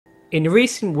In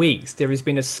recent weeks, there has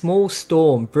been a small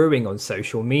storm brewing on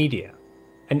social media.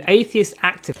 An atheist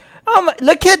activist.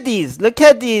 Look at these. Look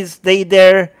at these.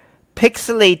 They're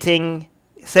pixelating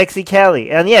Sexy Callie.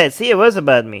 And yeah, see, it was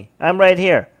about me. I'm right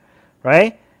here,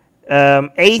 right? An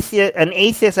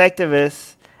atheist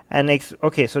activist.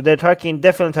 Okay, so they're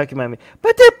definitely talking about me.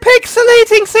 But they're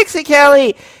pixelating Sexy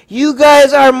Callie. You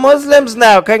guys are Muslims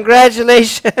now.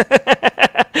 Congratulations.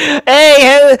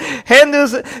 Hey,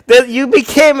 Hindus, that you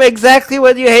became exactly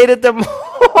what you hated the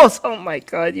most. Oh my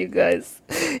God, you guys.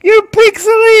 You're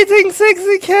pixelating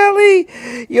Sexy Callie.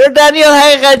 You're Daniel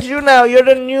Hayraju now. You're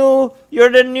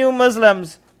the new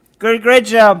Muslims. Great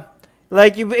job.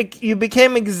 Like you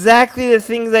became exactly the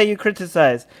things that you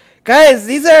criticize. Guys,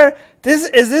 is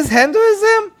this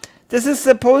Hinduism? This is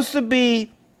supposed to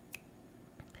be,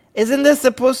 isn't this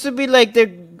supposed to be like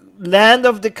the land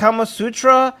of the Kama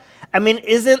Sutra? I mean,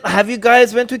 have you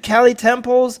guys went to Kali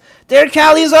temples? Their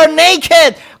Kalis are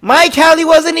naked. My Kali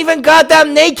wasn't even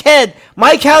goddamn naked.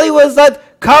 My Kali was not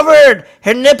covered.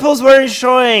 Her nipples weren't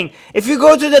showing. If you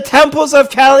go to the temples of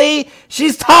Kali,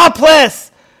 she's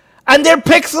topless. And they're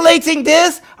pixelating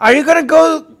this? Are you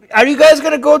guys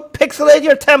gonna go pixelate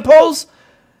your temples?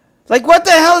 Like, what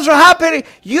the hell is happening?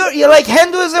 You're like,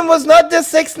 Hinduism was not this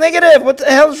sex negative. What the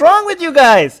hell's wrong with you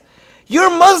guys? You're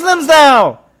Muslims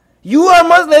now. You are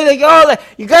Muslim.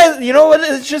 You guys, you know what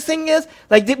the interesting is?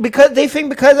 Like, because they think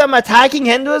because I'm attacking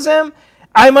Hinduism,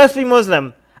 I must be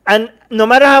Muslim. And no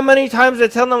matter how many times I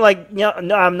tell them, like, no,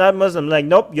 I'm not Muslim. Like,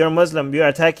 nope, you're Muslim. You're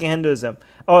attacking Hinduism.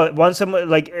 Oh,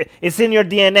 it's in your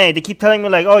DNA. They keep telling me,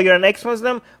 like, oh, you're an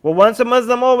ex-Muslim? Well, once a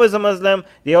Muslim, always a Muslim.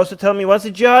 They also tell me, once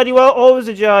a jihadi, well, always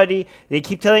a jihadi. They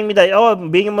keep telling me that, oh,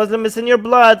 being a Muslim is in your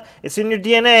blood. It's in your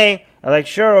DNA. I'm like,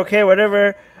 sure, okay,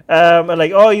 whatever.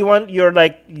 Like, oh, you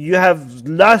have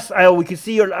lust. We can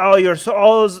see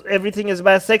everything is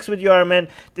about sex with you, Armin.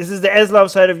 This is the Islam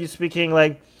side of you speaking.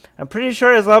 Like, I'm pretty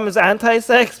sure Islam is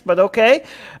anti-sex, but okay.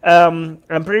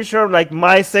 I'm pretty sure, like,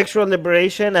 my sexual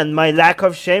liberation and my lack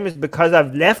of shame is because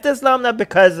I've left Islam, not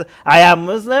because I am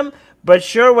Muslim. But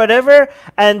sure, whatever.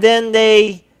 And then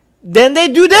they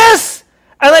do this,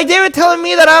 and like they were telling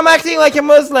me that I'm acting like a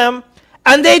Muslim.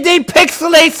 And they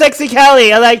pixelate Sexy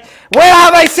Callie. I'm like, where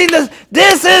have I seen this?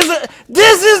 This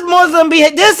is Muslim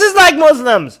behavior. This is like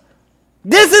Muslims.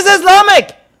 This is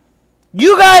Islamic.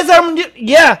 You guys are,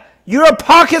 yeah, you're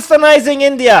Pakistanizing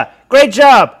India. Great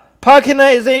job.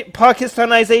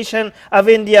 Pakistanization of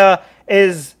India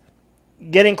is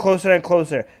getting closer and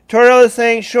closer. Turtle is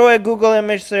saying, show a Google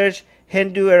image search,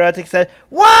 Hindu erotic set.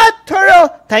 What? Turtle,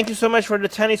 thank you so much for the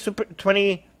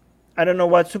 20, I don't know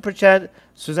what super chat.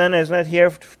 Susanna is not here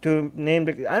to name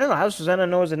the. I don't know how Susanna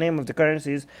knows the name of the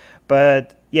currencies,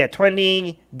 but yeah,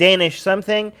 20 Danish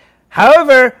something.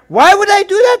 However, why would I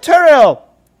do that, Turtle?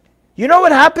 You know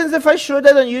what happens if I show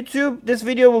that on YouTube? This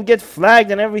video will get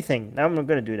flagged and everything. Now I'm not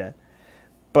gonna do that.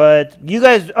 But you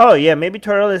guys, oh yeah, maybe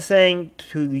Turtle is saying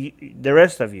to the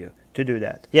rest of you to do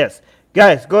that. Yes,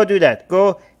 guys, go do that.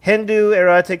 Go Hindu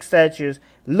erotic statues.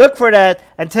 Look for that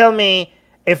and tell me.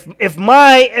 If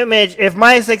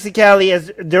my Sexy Callie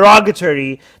is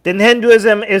derogatory, then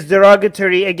Hinduism is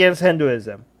derogatory against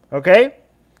Hinduism. Okay?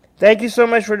 Thank you so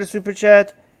much for the super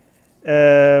chat.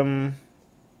 Oh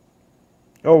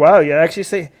wow, you actually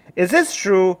say, is this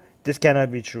true? This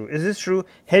cannot be true. Is this true?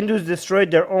 Hindus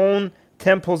destroyed their own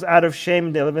temples out of shame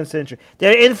in the 11th century.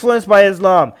 They're influenced by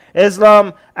Islam.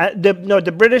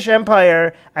 The British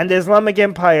Empire and the Islamic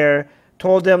Empire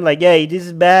told them, like, yeah, this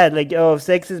is bad, like, oh,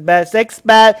 sex is bad, sex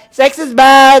is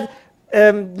bad,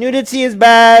 nudity is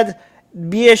bad,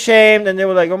 be ashamed. And they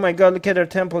were like, oh my God, look at our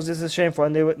temples, this is shameful.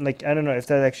 And they were like, I don't know if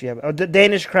that actually happened. Oh, the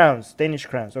Danish crowns,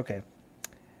 okay.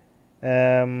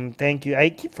 Thank you, I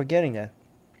keep forgetting that.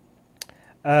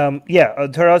 Yeah,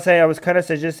 Torah saying, I was kind of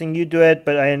suggesting you do it,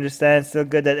 but I understand, still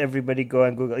good that everybody go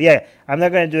and Google. Yeah, I'm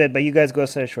not going to do it, but you guys go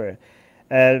search for it.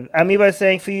 Amoeba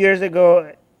saying, a few years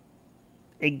ago,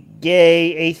 a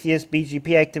gay atheist BGP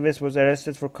activist was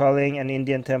arrested for calling an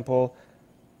Indian temple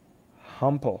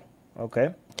humble.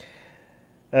 Okay.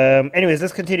 Anyways,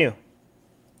 let's continue.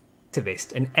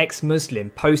 Activist, an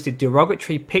ex-Muslim, posted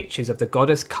derogatory pictures of the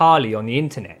goddess Kali on the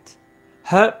internet.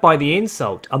 Hurt by the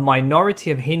insult, a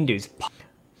minority of Hindus.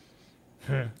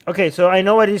 Okay, so I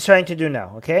know what he's trying to do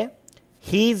now. Okay,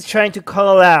 he's trying to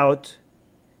call out.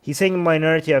 He's saying a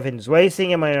minority of Hindus. Why is he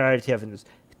saying a minority of Hindus?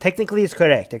 Technically, it's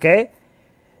correct. Okay.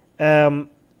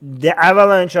 The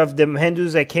avalanche of the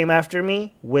Hindus that came after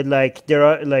me with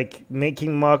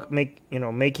making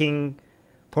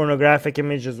pornographic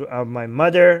images of my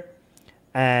mother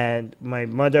and my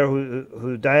mother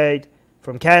who died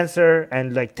from cancer,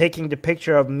 and like taking the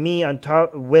picture of me on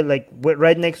top with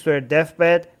right next to her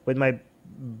deathbed with my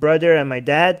brother and my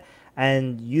dad,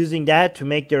 and using that to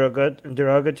make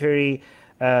derogatory,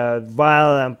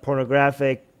 vile and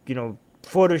pornographic,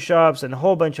 photoshops and a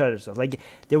whole bunch of other stuff. Like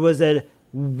there was a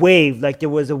wave of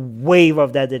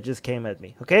that just came at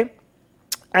me. Okay,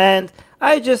 and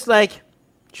I just like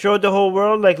showed the whole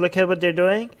world, like, look at what they're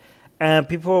doing, and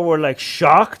people were like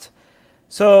shocked.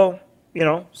 So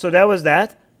so that was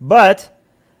that. But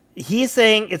he's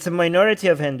saying it's a minority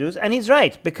of Hindus, and he's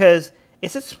right, because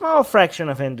it's a small fraction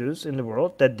of Hindus in the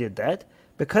world that did that,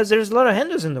 because there's a lot of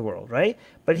Hindus in the world, right?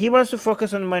 But he wants to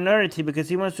focus on the minority because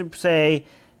he wants to say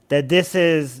that this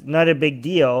is not a big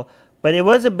deal, but it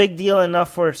was a big deal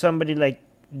enough for somebody like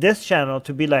this channel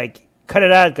to be like, cut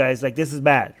it out, guys, like this is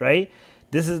bad, right?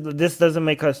 This doesn't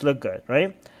make us look good,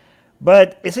 right?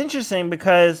 But it's interesting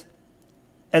because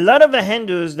a lot of the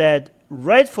Hindus that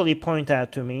rightfully point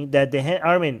out to me that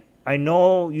Armin, I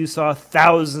know you saw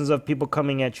thousands of people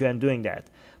coming at you and doing that,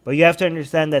 but you have to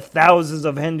understand that thousands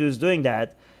of Hindus doing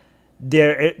that,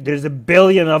 there's a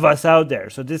billion of us out there.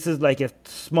 So this is like a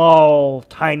small,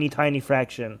 tiny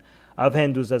fraction of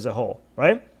Hindus as a whole,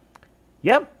 right?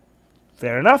 Yep,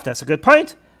 fair enough. That's a good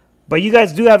point. But you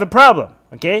guys do have a problem,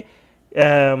 okay?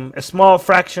 A small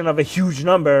fraction of a huge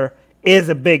number is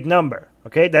a big number.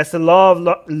 Okay, that's the law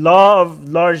of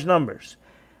large numbers,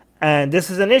 and this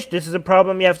is an issue. This is a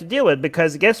problem you have to deal with,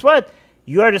 because guess what?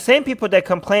 You are the same people that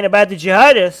complain about the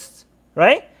jihadists,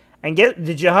 right? And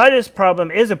the jihadist problem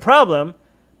is a problem,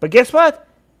 but guess what?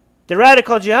 The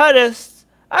radical jihadists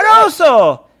are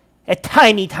also a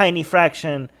tiny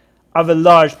fraction of a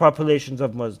large populations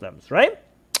of Muslims, right?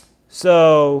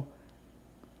 So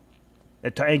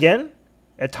again,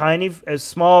 a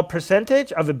small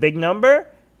percentage of a big number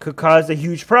could cause a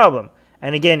huge problem.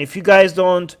 And again, if you guys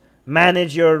don't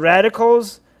manage your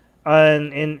radicals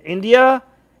in India,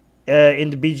 in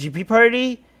the BJP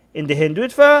party, in the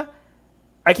Hindutva,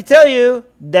 I can tell you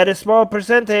that a small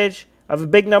percentage of a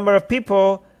big number of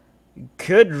people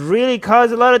could really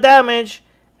cause a lot of damage.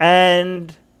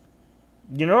 And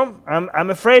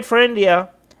I'm afraid for India.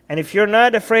 And if you're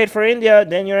not afraid for India,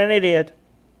 then you're an idiot.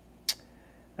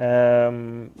 Let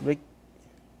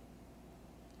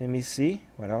me see.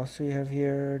 What else do we have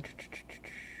here?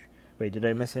 Wait, did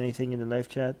I miss anything in the live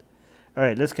chat? All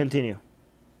right, let's continue.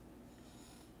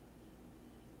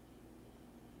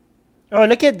 Oh,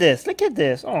 look at this. Look at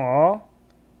this. Aww.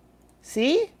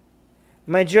 See?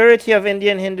 Majority of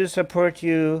Indian Hindus support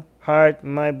you. Heart,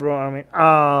 my bro, Armin.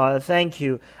 Ah, thank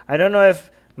you. I don't know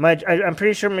if... I'm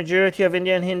pretty sure majority of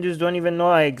Indian Hindus don't even know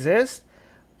I exist.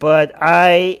 But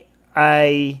I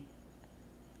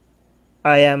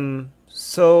am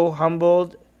so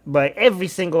humbled by every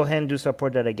single Hindu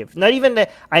support that I give. Not even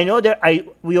that. I know that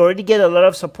we already get a lot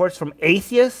of supports from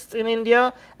atheists in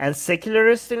India and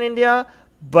secularists in India,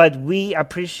 but we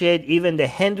appreciate even the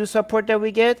Hindu support that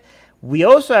we get. We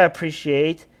also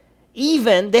appreciate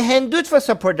even the Hindutva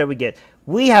support that we get.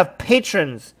 We have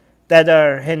patrons that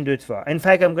are Hindutva. In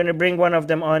fact, I'm going to bring one of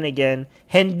them on again.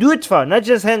 Hindutva, not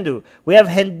just Hindu. We have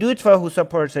Hindutva who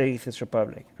supports the Atheist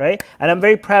Republic, right? And I'm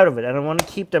very proud of it. And I want to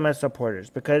keep them as supporters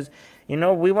because,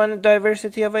 we want a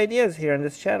diversity of ideas here on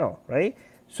this channel, right?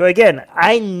 So again,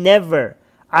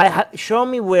 show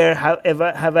me where,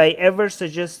 however, have I ever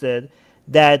suggested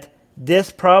that this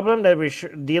problem that we're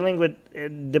dealing with,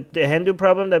 the Hindu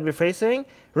problem that we're facing,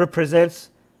 represents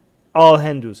all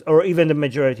Hindus, or even the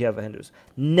majority of Hindus.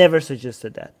 Never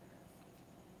suggested that.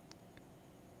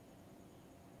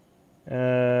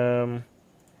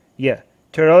 Yeah.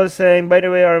 Terrell is saying, by the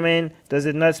way, Armin, does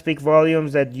it not speak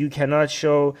volumes that you cannot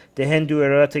show the Hindu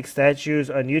erotic statues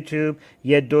on YouTube,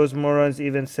 yet those morons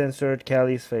even censored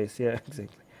Kali's face? Yeah,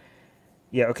 exactly.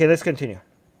 Yeah, okay, let's continue.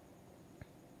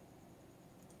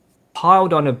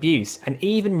 Piled on abuse and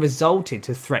even resulted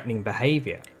to threatening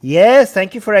behavior. Yes,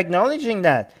 thank you for acknowledging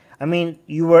that. I mean,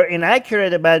 you were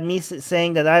inaccurate about me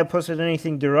saying that I posted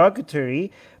anything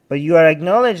derogatory, but you are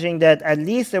acknowledging that at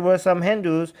least there were some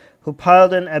Hindus who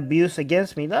piled on abuse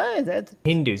against me.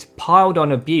 Hindus piled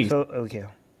on abuse. So, okay.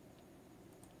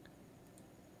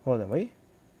 Hold on, wait.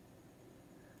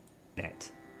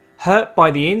 Hurt by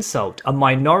the insult, a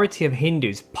minority of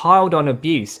Hindus piled on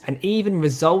abuse and even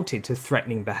resulted to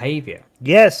threatening behavior.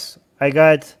 Yes, I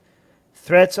got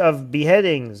threats of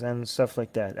beheadings and stuff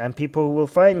like that, and people who will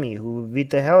find me, who will beat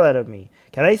the hell out of me.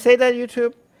 Can I say that,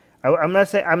 YouTube? I'm not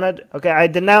saying, okay, I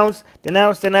denounce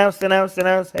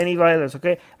any violence,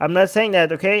 okay? I'm not saying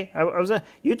that, okay?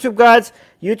 YouTube gods,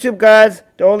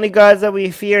 the only gods that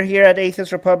we fear here at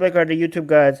Atheist Republic are the YouTube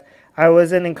gods. I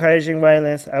wasn't encouraging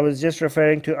violence. I was just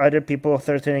referring to other people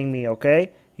threatening me,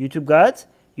 okay? YouTube gods?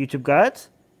 YouTube gods?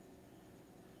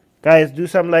 Guys, do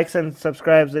some likes and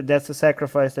subscribes. That's the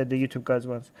sacrifice that the YouTube gods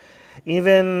wants.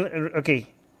 Even, okay.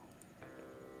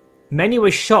 Many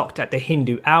were shocked at the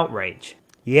Hindu outrage.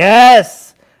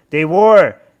 Yes, they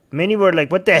were. Many were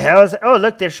like, what the hell is... Oh,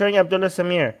 look, they're showing Abdullah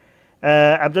Samir.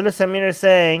 Abdullah Samir is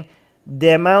saying, the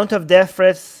amount of death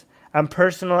threats and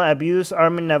personal abuse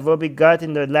Armin Navabi got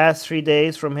in the last 3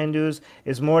 days from Hindus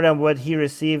is more than what he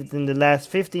received in the last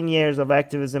 15 years of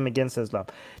activism against Islam.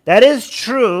 That is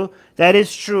true. That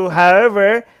is true.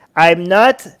 However, I'm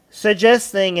not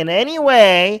suggesting in any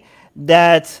way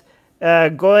that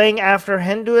going after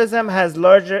Hinduism has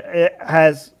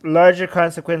larger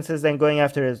consequences than going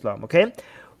after Islam, okay?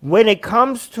 When it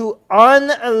comes to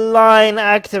online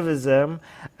activism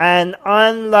and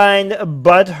online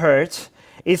butthurt,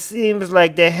 it seems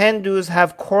like the Hindus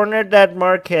have cornered that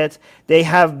market. They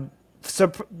have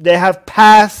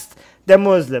passed the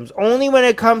Muslims. Only when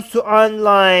it comes to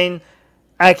online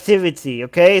activity,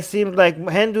 okay? It seems like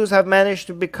Hindus have managed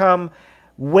to become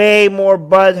way more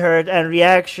butthurt and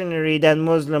reactionary than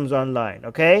Muslims online,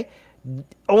 okay?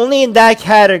 Only in that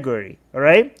category, all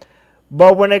right?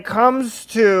 But when it comes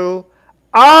to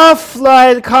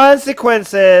offline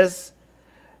consequences,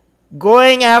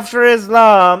 going after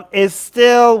Islam is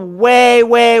still way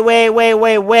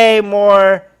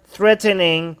more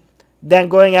threatening than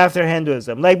going after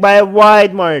Hinduism. Like by a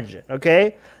wide margin,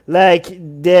 okay? Like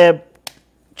the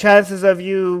chances of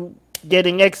you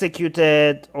getting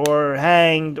executed or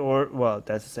hanged or, well,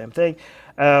 that's the same thing,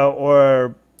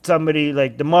 or somebody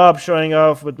like the mob showing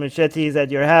off with machetes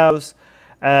at your house,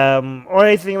 or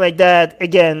anything like that.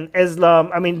 Again,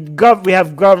 Islam, I mean, we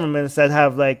have governments that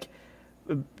have like,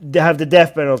 they have the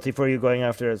death penalty for you going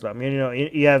after Islam. You know,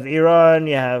 you have Iran,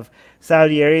 you have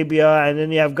Saudi Arabia, and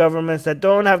then you have governments that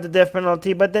don't have the death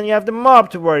penalty, but then you have the mob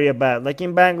to worry about, like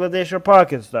in Bangladesh or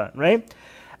Pakistan, right?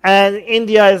 And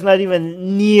India is not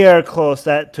even near close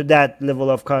to that level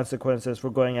of consequences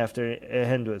for going after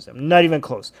Hinduism. Not even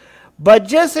close. But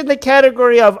just in the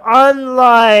category of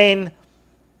online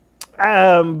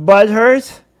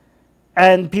butthurt,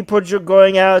 and people just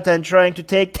going out and trying to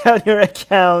take down your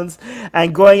accounts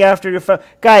and going after your phone.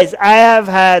 Guys, I have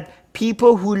had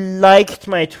people who liked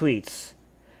my tweets.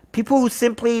 People who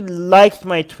simply liked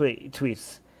my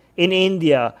tweets in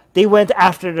India. They went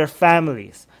after their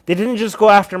families. They didn't just go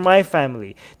after my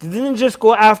family. They didn't just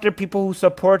go after people who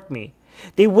support me.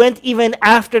 They went even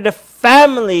after the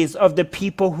families of the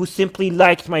people who simply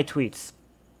liked my tweets.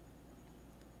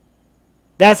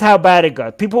 That's how bad it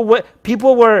got. People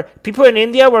in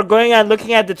India were going and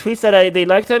looking at the tweets that they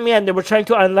liked on me, and they were trying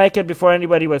to unlike it before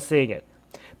anybody was seeing it.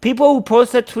 People who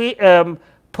posted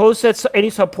any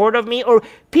support of me, or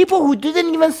people who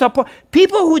didn't even support,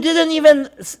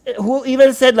 who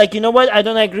even said like, you know what, I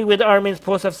don't agree with Armin's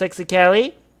post of Sexy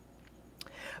Cali,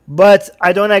 but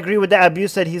I don't agree with the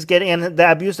abuse that he's getting and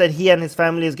the abuse that he and his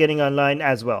family is getting online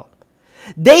as well.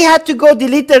 They had to go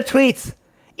delete their tweets.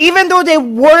 Even though they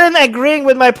weren't agreeing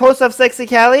with my post of Sexy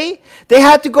Cali, they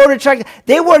had to go retract.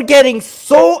 They were getting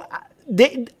so...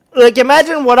 like,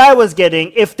 imagine what I was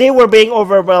getting if they were being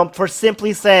overwhelmed for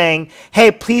simply saying, hey,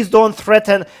 please don't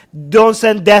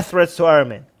send death threats to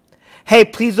Armin. Hey,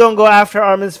 please don't go after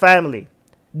Armin's family.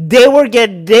 They were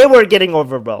getting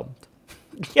overwhelmed.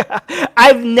 Yeah,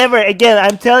 I've never, again,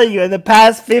 I'm telling you, in the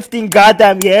past 15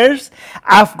 goddamn years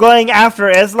of going after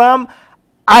Islam,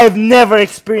 I've never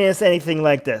experienced anything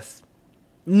like this.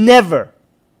 Never.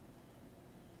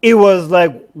 It was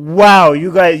like, wow,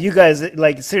 you guys,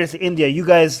 like, seriously, India, you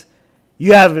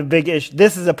have a big issue.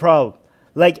 This is a problem.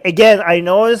 Like, again, I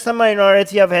know it's a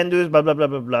minority of Hindus, blah, blah, blah,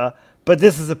 blah, blah, but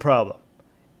this is a problem.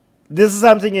 This is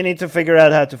something you need to figure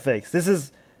out how to fix. This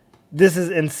is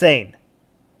insane.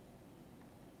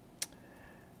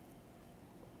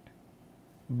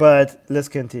 But let's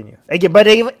continue. Again, but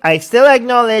I still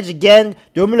acknowledge, again,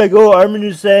 don't be like, oh, Armin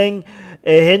is saying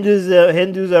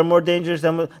Hindus are more dangerous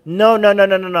than...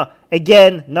 No.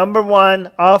 Again, number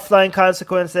one, offline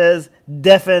consequences,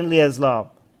 definitely Islam.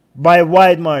 By a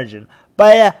wide margin.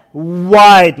 By a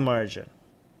wide margin.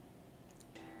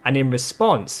 And in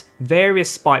response,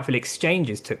 various spiteful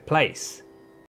exchanges took place.